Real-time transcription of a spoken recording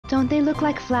Don't they look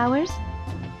like flowers?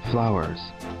 Flowers.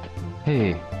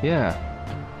 Hey, yeah,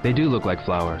 they do look like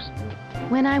flowers.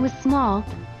 When I was small,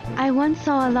 I once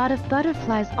saw a lot of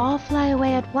butterflies all fly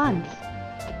away at once.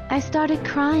 I started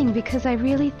crying because I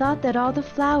really thought that all the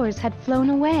flowers had flown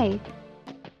away.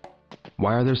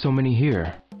 Why are there so many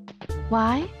here?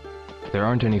 Why? There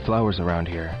aren't any flowers around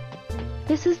here.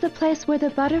 This is the place where the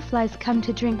butterflies come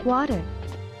to drink water.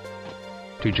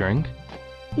 To drink?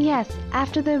 Yes,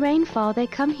 after the rainfall they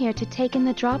come here to take in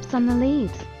the drops on the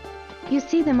leaves. You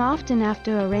see them often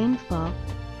after a rainfall.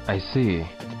 I see.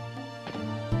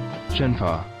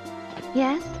 Shenfa,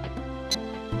 Yes?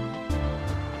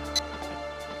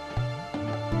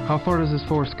 how far does this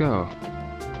forest go?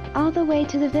 All the way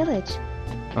to the village.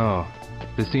 Oh,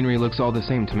 the scenery looks all the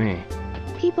same to me.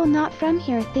 People not from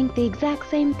here think the exact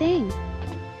same thing.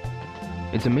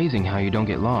 It's amazing how you don't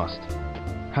get lost.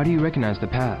 How do you recognize the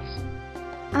paths?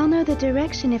 I'll know the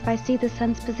direction if I see the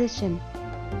sun's position.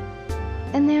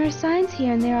 And there are signs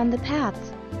here and there on the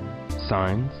paths.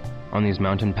 Signs? On these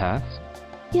mountain paths?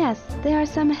 Yes, there are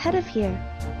some ahead of here.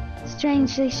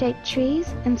 Strangely shaped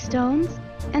trees and stones,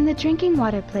 and the drinking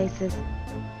water places.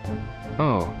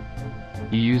 Oh,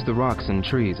 you use the rocks and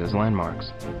trees as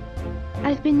landmarks.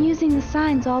 I've been using the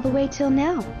signs all the way till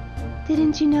now.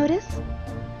 Didn't you notice?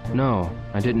 No,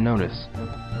 I didn't notice.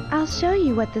 I'll show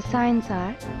you what the signs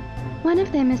are. One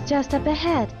of them is just up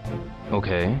ahead.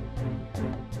 Okay.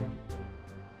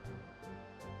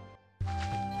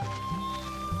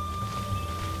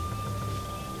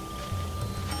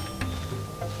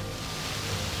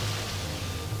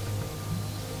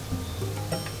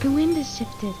 The wind has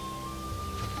shifted.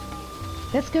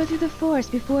 Let's go through the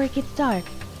forest before it gets dark.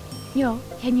 Yo,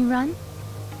 can you run?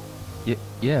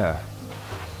 Yeah.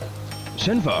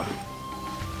 Shenfa!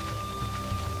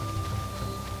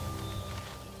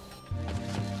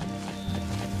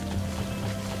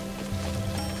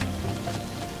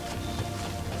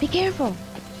 Be careful.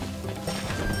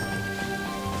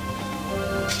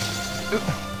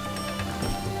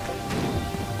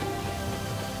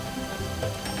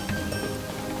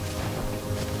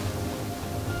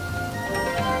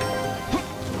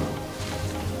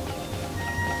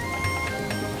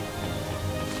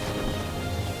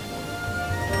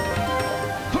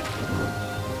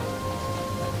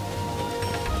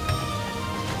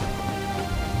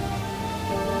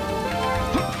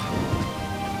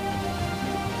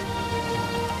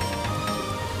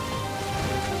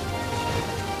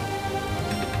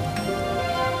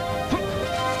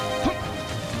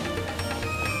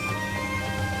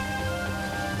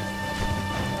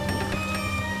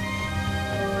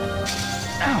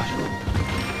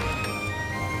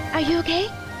 Are you okay?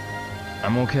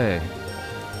 I'm okay.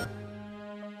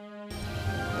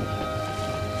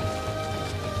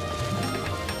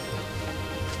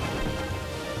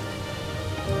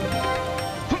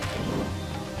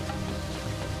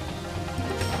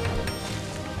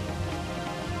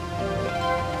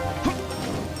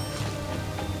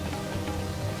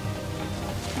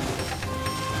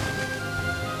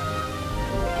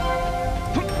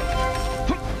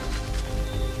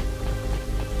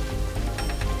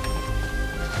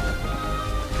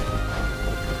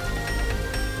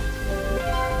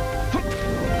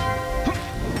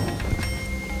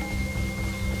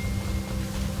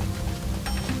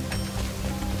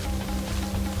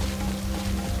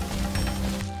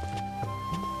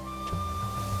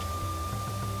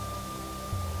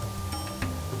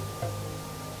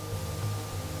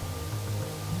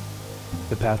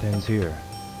 The path ends here.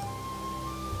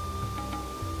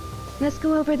 Let's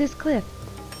go over this cliff.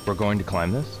 We're going to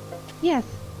climb this? Yes,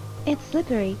 it's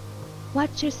slippery.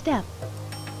 Watch your step.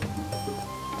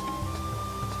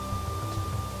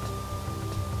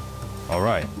 All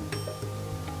right.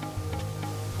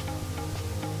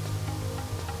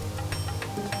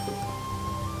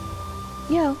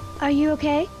 Yo, are you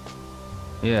okay?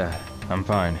 Yeah, I'm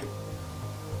fine.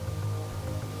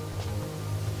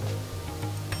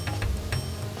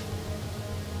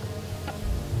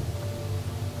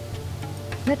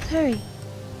 Let's hurry.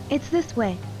 It's this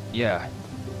way. Yeah.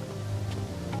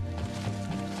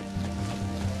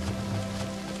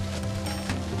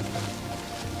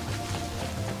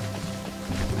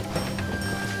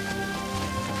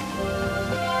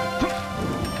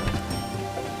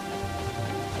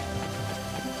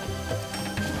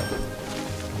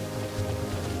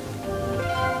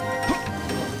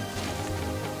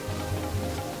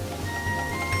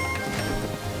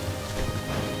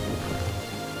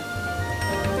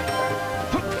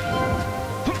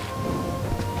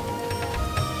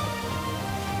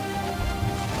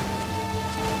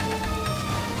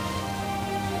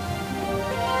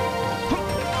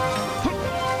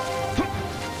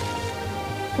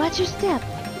 Watch your step.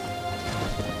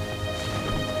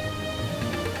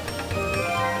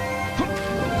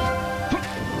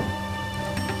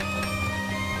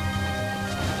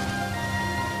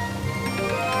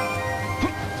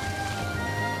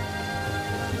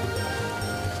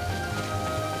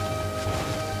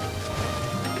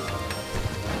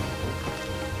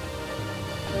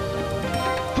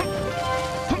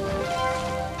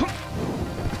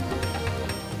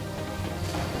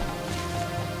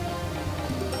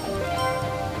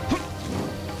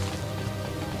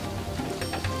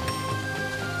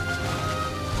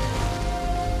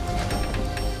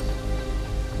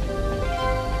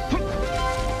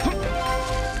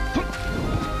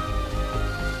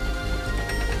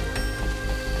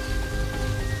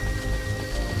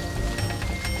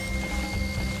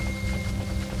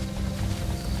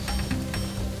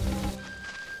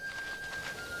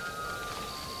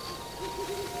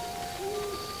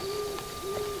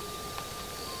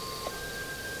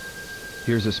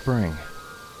 Here's a spring.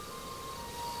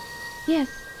 Yes,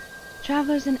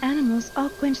 travelers and animals all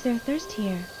quench their thirst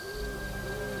here.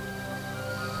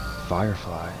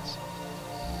 Fireflies.